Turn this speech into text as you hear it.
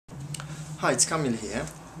Hi, it's Kamil here.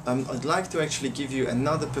 I'd like to actually give you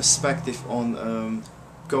another perspective on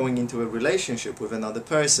going into a relationship with another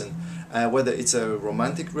person, whether it's a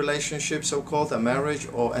romantic relationship, so-called, a marriage,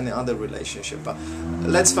 or any other relationship. But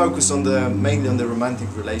let's focus on mainly on the romantic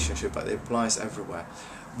relationship, but it applies everywhere.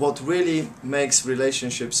 What really makes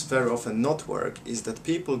relationships very often not work is that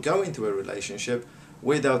people go into a relationship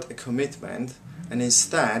without a commitment, and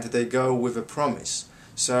instead they go with a promise.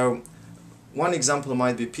 So one example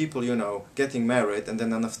might be people, getting married, and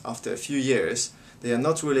then after a few years they are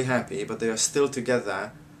not really happy, but they are still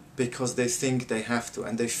together because they think they have to,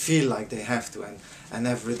 and they feel like they have to, and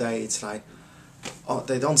every day it's like, oh,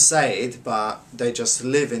 they don't say it, but they just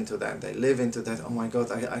live into that. They live into that, oh my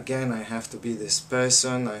God, again I have to be this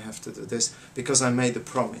person, I have to do this, because I made a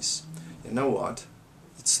promise. You know what?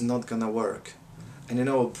 It's not gonna work.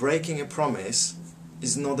 And breaking a promise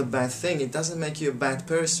is not a bad thing. It doesn't make you a bad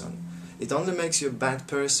person. It only makes you a bad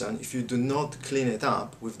person if you do not clean it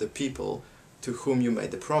up with the people to whom you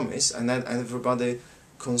made the promise, and then everybody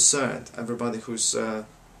concerned, everybody who's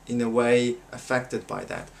in a way affected by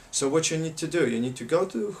that. So what you need to do, you need to go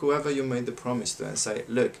to whoever you made the promise to and say,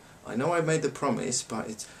 look, I know I made the promise,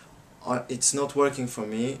 but it's not working for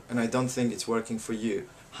me, and I don't think it's working for you.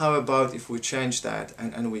 How about if we change that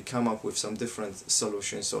and we come up with some different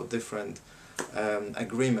solutions or different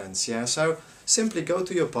agreements? Yeah, so simply go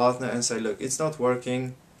to your partner and say, look, it's not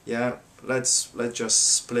working, yeah, let's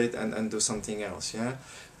just split and do something else. Yeah.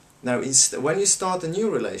 Now when you start a new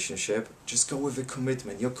relationship, just go with a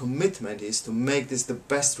commitment. Your commitment is to make this the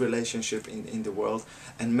best relationship in the world,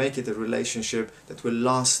 and make it a relationship that will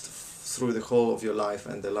last through the whole of your life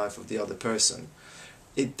and the life of the other person.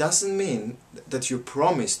 It doesn't mean that you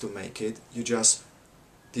promise to make it,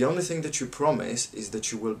 the only thing that you promise is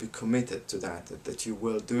that you will be committed to that you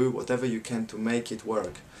will do whatever you can to make it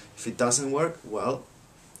work. If it doesn't work, well,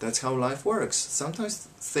 that's how life works. Sometimes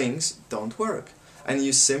things don't work, and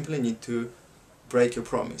you simply need to break your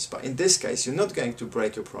promise. But in this case, you're not going to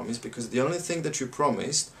break your promise, because the only thing that you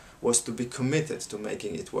promised was to be committed to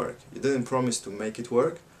making it work. You didn't promise to make it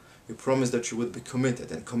work, you promised that you would be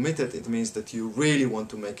committed. And committed, it means that you really want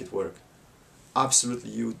to make it work.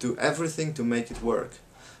 Absolutely, you do everything to make it work.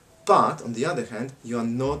 But, on the other hand, you are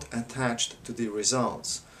not attached to the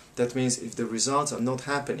results. That means if the results are not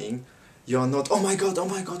happening, you are not, oh my God,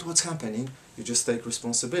 what's happening? You just take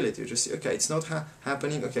responsibility. You just say, okay, it's not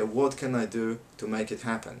happening, okay, what can I do to make it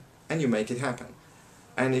happen? And you make it happen.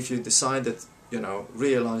 And if you decide that,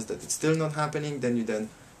 realize that it's still not happening, then you then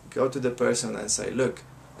go to the person and say, look,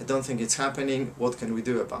 I don't think it's happening, what can we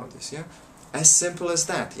do about this? Yeah, as simple as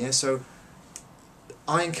that. Yeah, so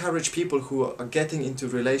I encourage people who are getting into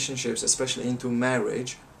relationships, especially into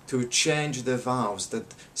marriage, to change their vows.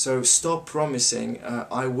 So stop promising,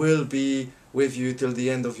 I will be with you till the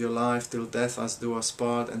end of your life, till death us do us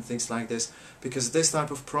part, and things like this, because this type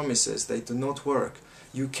of promises, they do not work.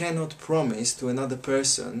 You cannot promise to another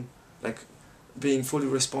person, like being fully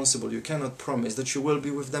responsible, you cannot promise that you will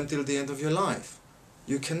be with them till the end of your life.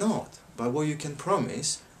 You cannot. But what you can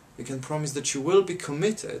promise that you will be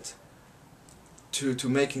committed to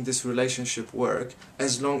making this relationship work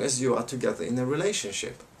as long as you are together in a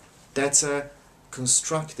relationship. That's a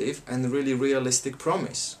constructive and really realistic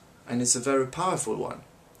promise, and it's a very powerful one.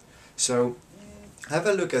 So have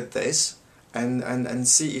a look at this and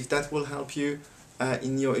see if that will help you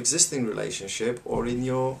in your existing relationship or in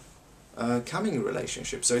your coming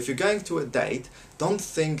relationship. So if you're going to a date, don't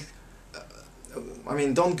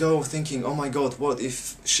go thinking, oh my God, what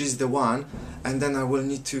if she's the one, and then I will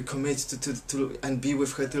need to commit to and be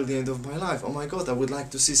with her till the end of my life. Oh my God, I would like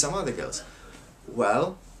to see some other girls.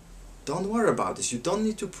 Well, don't worry about this. You don't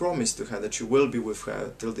need to promise to her that you will be with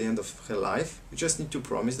her till the end of her life. You just need to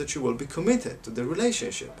promise that you will be committed to the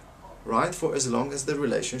relationship, right? For as long as the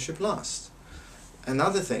relationship lasts.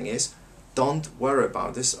 Another thing is, don't worry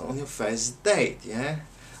about this on your first date, yeah?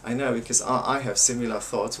 I know, because I have similar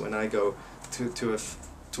thoughts when I go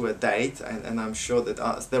to a date, and I'm sure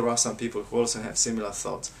that there are some people who also have similar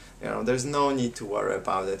thoughts. There's no need to worry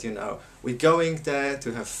about it. We're going there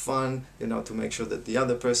to have fun, to make sure that the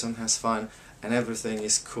other person has fun and everything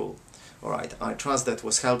is cool. Alright, I trust that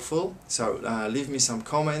was helpful. So leave me some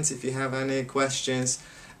comments if you have any questions,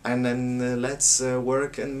 and then let's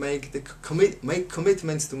work and make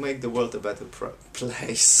commitments to make the world a better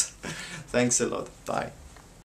place. Thanks a lot. Bye.